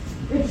night,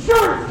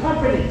 insurance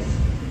companies,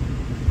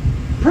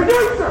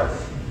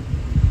 producers,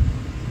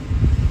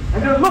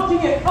 and they're looking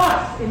at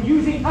us and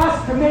using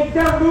us to make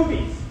their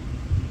movies.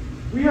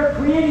 We are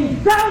creating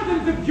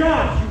thousands of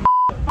jobs, you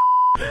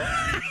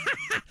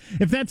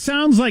If that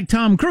sounds like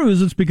Tom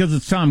Cruise, it's because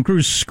it's Tom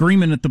Cruise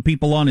screaming at the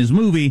people on his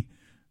movie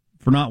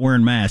for not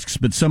wearing masks.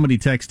 But somebody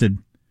texted,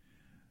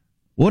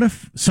 what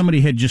if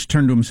somebody had just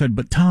turned to him and said,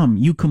 but Tom,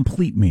 you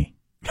complete me?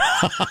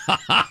 That'd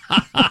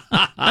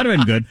have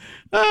been good.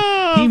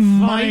 He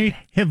might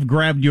have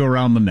grabbed you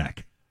around the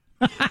neck.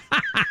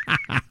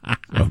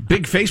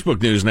 Big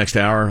Facebook news next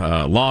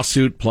hour.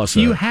 Lawsuit plus...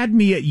 You had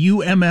me at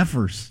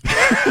UMFers.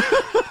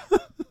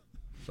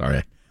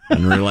 Sorry. I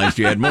didn't realize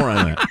you had more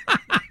on that.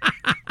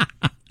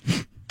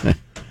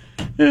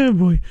 Oh,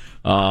 boy.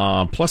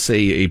 Plus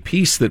a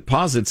piece that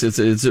posits,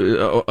 it's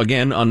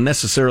again,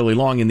 unnecessarily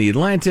long in the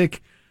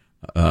Atlantic.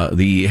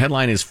 The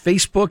headline is,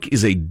 Facebook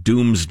is a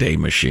doomsday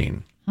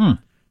machine.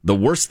 The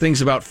worst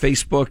things about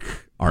Facebook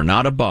are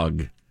not a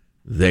bug.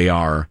 They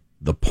are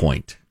the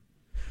point.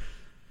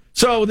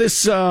 So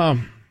this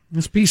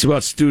piece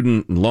about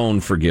student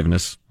loan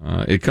forgiveness,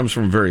 it comes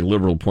from a very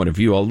liberal point of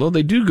view, although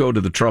they do go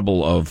to the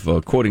trouble of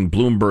quoting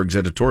Bloomberg's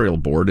editorial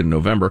board in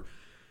November.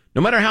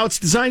 No matter how it's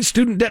designed,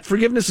 student debt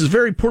forgiveness is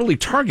very poorly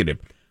targeted.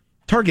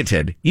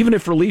 targeted. Even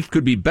if relief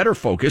could be better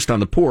focused on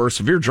the poor,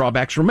 severe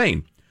drawbacks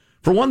remain.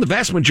 For one, the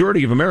vast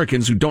majority of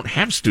Americans who don't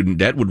have student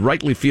debt would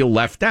rightly feel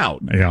left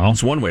out. Yeah.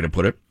 That's one way to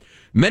put it.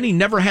 Many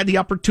never had the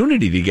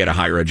opportunity to get a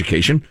higher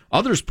education.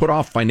 Others put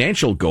off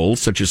financial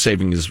goals, such as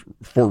savings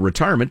for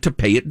retirement, to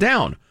pay it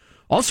down.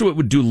 Also, it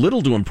would do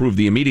little to improve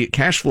the immediate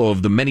cash flow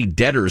of the many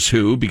debtors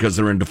who, because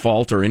they're in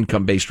default or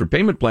income-based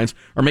repayment plans,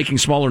 are making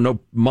small or no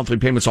monthly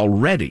payments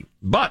already.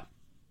 But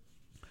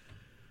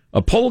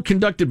a poll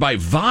conducted by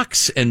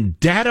Vox and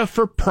Data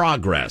for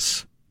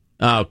Progress.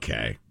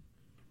 Okay.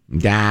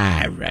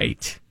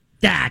 Right.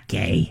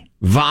 Okay.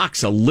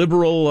 Vox, a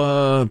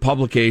liberal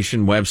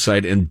publication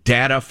website, and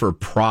Data for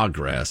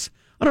Progress.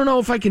 I don't know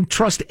if I can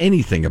trust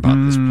anything about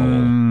this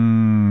poll.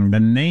 The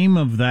name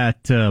of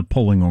that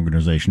polling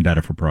organization,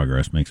 Data for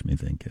Progress, makes me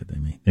think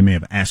they may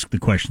have asked the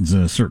questions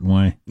in a certain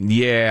way.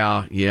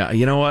 Yeah.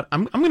 You know what?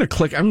 I'm going to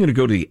click. I'm going to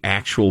go to the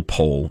actual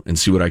poll and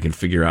see what I can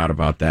figure out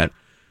about that.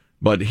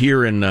 But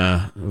here in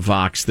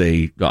Vox,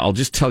 I'll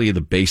just tell you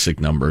the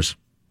basic numbers.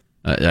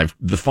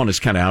 The fun is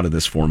kind of out of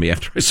this for me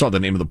after I saw the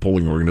name of the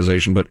polling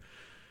organization. But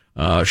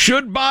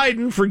should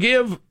Biden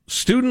forgive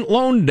student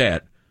loan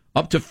debt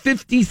up to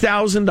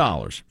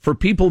 $50,000 for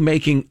people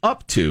making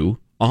up to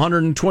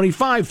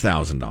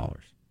 $125,000?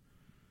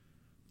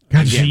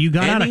 God, so you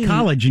got out of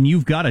college and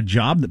you've got a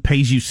job that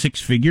pays you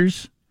six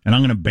figures, and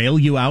I'm going to bail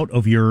you out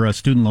of your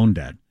student loan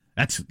debt.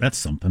 That's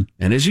something.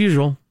 And as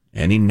usual,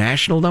 any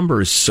national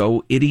number is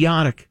so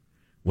idiotic.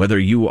 Whether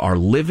you are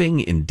living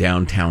in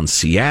downtown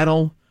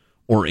Seattle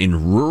or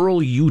in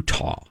rural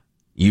Utah,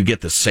 you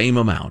get the same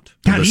amount,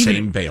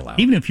 same bailout.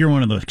 Even if you're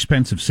one of the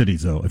expensive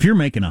cities, though, if you're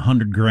making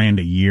 $100,000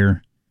 a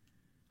year,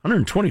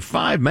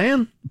 125,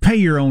 man, pay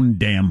your own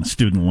damn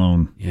student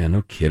loan. Yeah,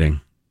 no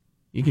kidding.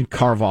 You can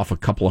carve off a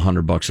couple of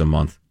 $100 a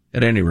month.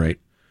 At any rate,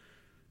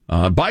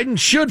 Biden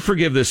should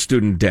forgive this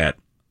student debt.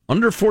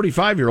 Under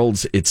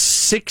 45-year-olds, it's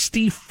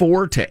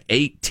 64 to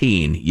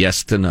 18.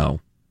 Yes to no.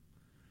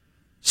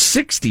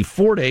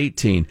 64 to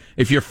 18.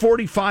 If you're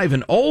 45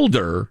 and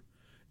older,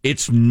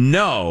 it's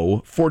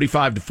no,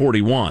 45 to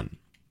 41.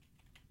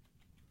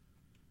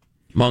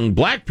 Among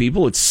black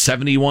people, it's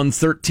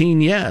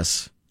 71-13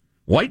 yes.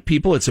 White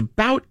people, it's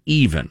about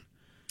even.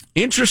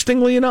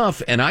 Interestingly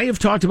enough, and I have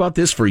talked about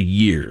this for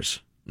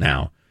years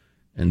now,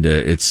 and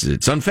it's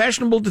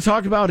unfashionable to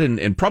talk about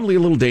and probably a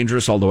little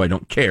dangerous, although I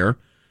don't care.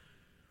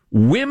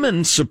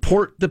 Women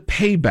support the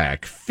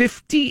payback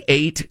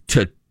 58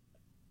 to,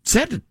 is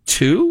that a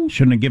 2?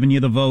 Shouldn't have given you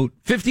the vote.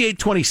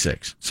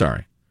 58-26,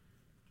 sorry.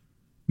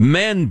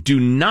 Men do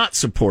not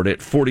support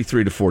it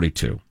 43 to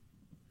 42.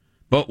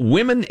 But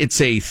women,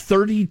 it's a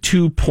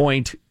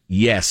 32-point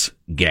yes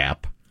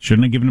gap.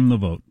 Shouldn't have given them the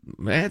vote.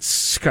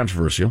 That's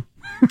controversial.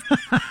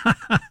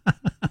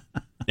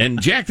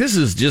 And Jack, this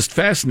is just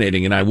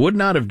fascinating, and I would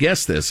not have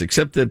guessed this,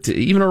 except that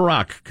even a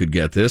rock could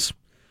get this.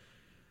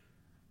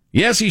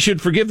 Yes, he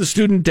should forgive the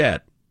student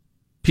debt.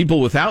 People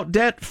without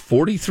debt,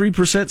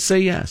 43% say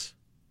yes.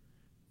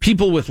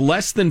 People with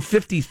less than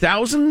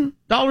 $50,000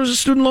 of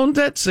student loan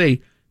debt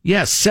say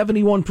yes.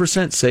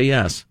 71% say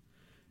yes.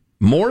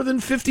 More than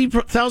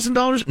 $50,000,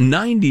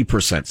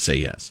 90% say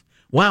yes.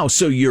 Wow,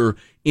 so you're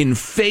in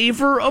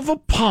favor of a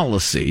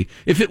policy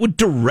if it would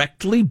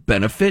directly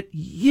benefit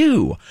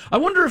you. I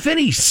wonder if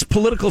any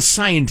political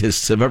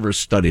scientists have ever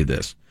studied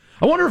this.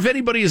 I wonder if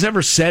anybody has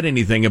ever said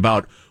anything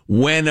about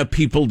when a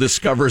people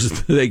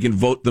discovers they can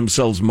vote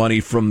themselves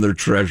money from their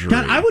treasury.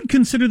 God, I would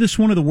consider this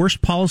one of the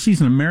worst policies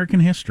in American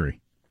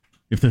history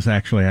if this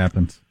actually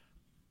happens.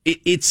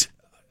 It's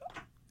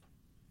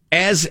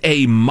as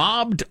a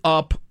mobbed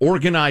up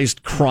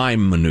organized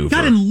crime maneuver.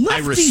 God, and lefties, I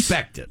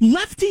respect it.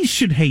 Lefties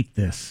should hate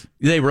this.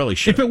 They really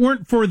should. If it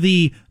weren't for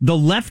the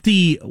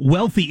lefty,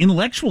 wealthy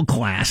intellectual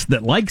class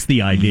that likes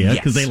the idea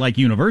because they like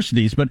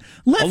universities, but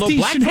lefties although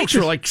black should folks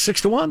hate are like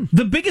 6-1.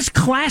 The biggest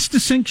class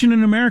distinction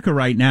in America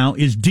right now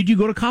is did you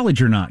go to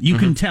college or not? You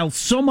can tell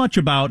so much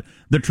about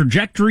the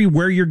trajectory,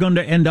 where you're going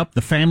to end up,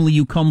 the family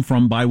you come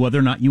from by whether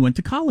or not you went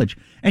to college.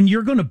 And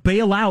you're going to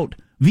bail out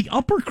the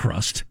upper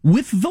crust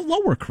with the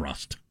lower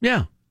crust.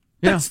 Yeah.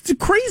 That's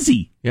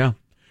crazy. Yeah.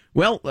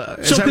 Well,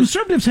 so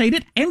conservatives hate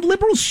it, and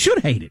liberals should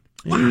hate it.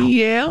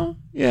 Wow.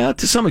 Yeah,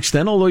 to some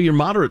extent. Although your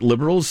moderate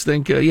liberals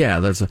think,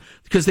 that's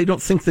because they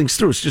don't think things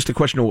through. It's just a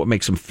question of what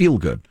makes them feel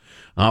good.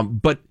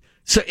 But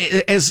so,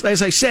 as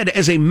I said,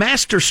 as a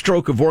master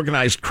stroke of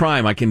organized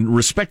crime, I can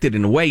respect it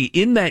in a way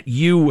in that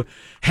you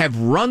have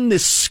run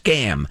this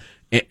scam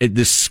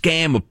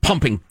of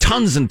pumping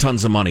tons and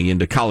tons of money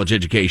into college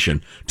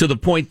education to the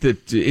point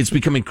that it's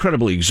become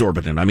incredibly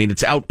exorbitant. I mean,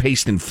 it's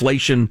outpaced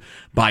inflation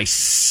by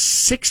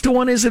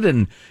 6-1, is it?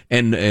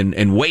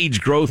 And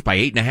wage growth by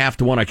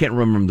 8.5-1. I can't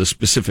remember the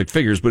specific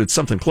figures, but it's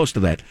something close to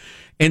that.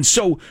 And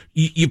so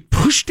you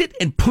pushed it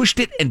and pushed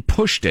it and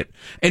pushed it.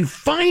 And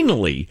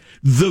finally,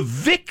 the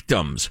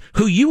victims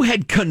who you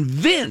had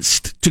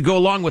convinced to go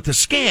along with the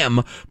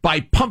scam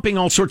by pumping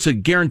all sorts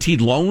of guaranteed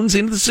loans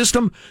into the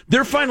system,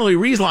 they're finally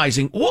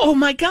realizing, oh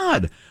my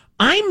God,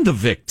 I'm the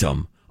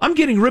victim. I'm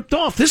getting ripped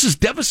off. This is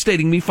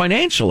devastating me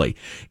financially.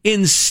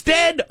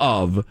 Instead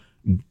of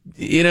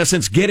in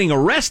essence, getting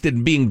arrested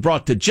and being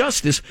brought to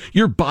justice,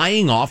 you're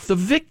buying off the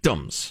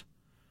victims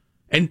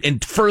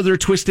and further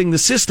twisting the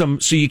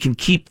system so you can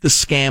keep the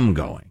scam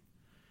going.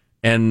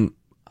 And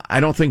I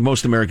don't think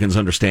most Americans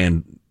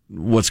understand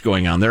what's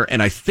going on there,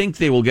 and I think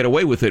they will get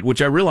away with it,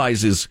 which I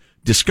realize is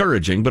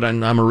discouraging, but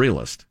I'm a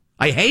realist.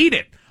 I hate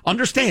it.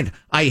 Understand,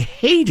 I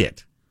hate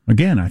it.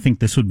 Again, I think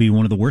this would be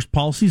one of the worst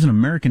policies in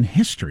American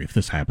history if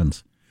this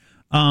happens.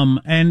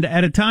 And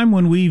at a time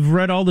when we've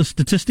read all the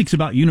statistics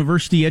about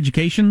university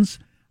educations,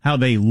 how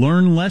they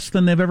learn less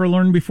than they've ever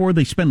learned before,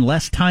 they spend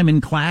less time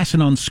in class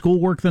and on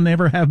schoolwork than they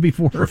ever have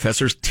before.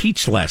 Professors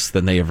teach less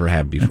than they ever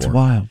have before. That's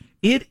wild.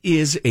 It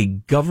is a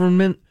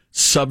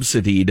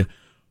government-subsidied,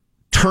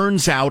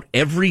 turns out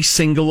every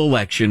single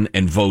election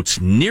and votes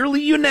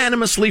nearly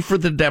unanimously for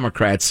the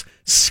Democrats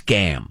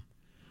scam.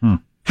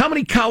 How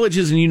many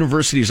colleges and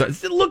universities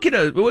look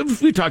at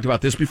we talked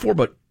about this before,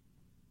 but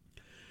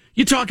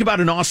you talk about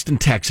an Austin,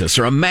 Texas,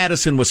 or a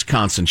Madison,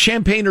 Wisconsin,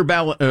 Champaign,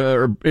 Urbana,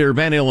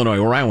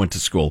 Illinois, where I went to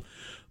school.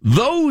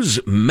 Those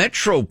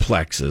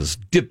metroplexes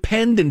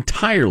depend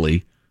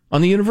entirely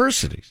on the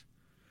universities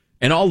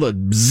and all the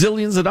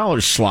zillions of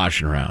dollars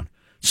sloshing around.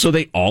 So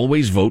they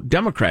always vote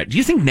Democrat. Do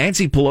you think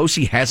Nancy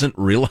Pelosi hasn't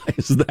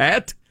realized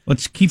that?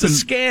 It's a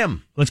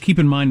scam. Let's keep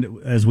in mind,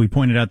 as we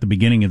pointed out at the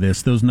beginning of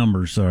this, those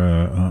numbers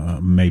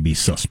may be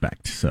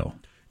suspect. So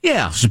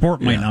yeah,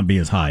 support might not be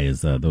as high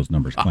as those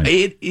numbers claim.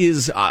 It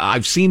is.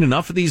 I've seen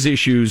enough of these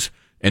issues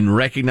and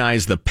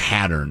recognize the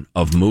pattern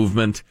of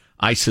movement.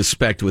 I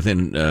suspect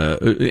in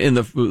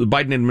the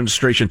Biden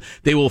administration,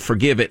 they will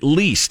forgive at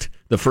least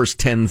the first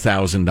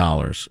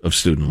 $10,000 of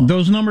student loans.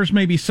 Those numbers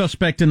may be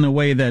suspect in the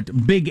way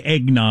that Big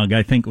Eggnog,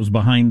 I think, was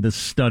behind this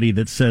study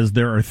that says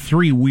there are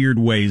 3 weird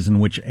ways in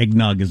which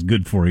eggnog is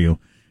good for you.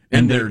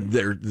 And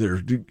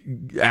they're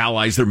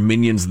allies, they're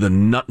minions, the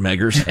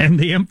nutmeggers. And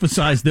they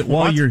emphasize that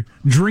while you're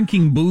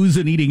drinking booze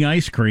and eating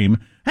ice cream,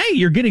 hey,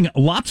 you're getting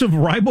lots of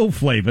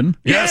riboflavin.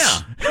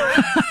 Yes.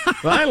 Yeah.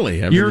 Finally,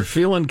 you're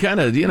feeling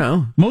kind of,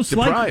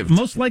 deprived.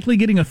 Most likely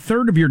getting a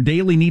third of your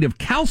daily need of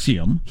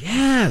calcium.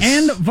 Yes.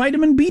 And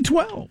vitamin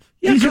B12.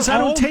 Yeah, because I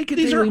don't take it.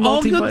 These are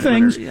all good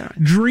things. Yeah.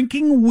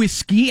 Drinking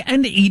whiskey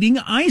and eating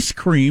ice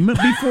cream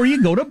before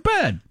you go to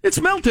bed. It's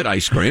melted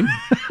ice cream.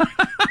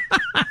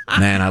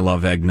 Man, I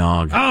love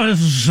eggnog. Oh,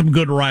 this is some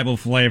good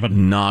riboflavin.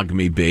 Nog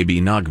me, baby.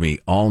 Nog me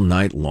all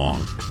night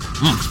long.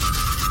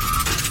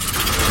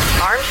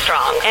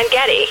 Armstrong and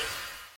Getty.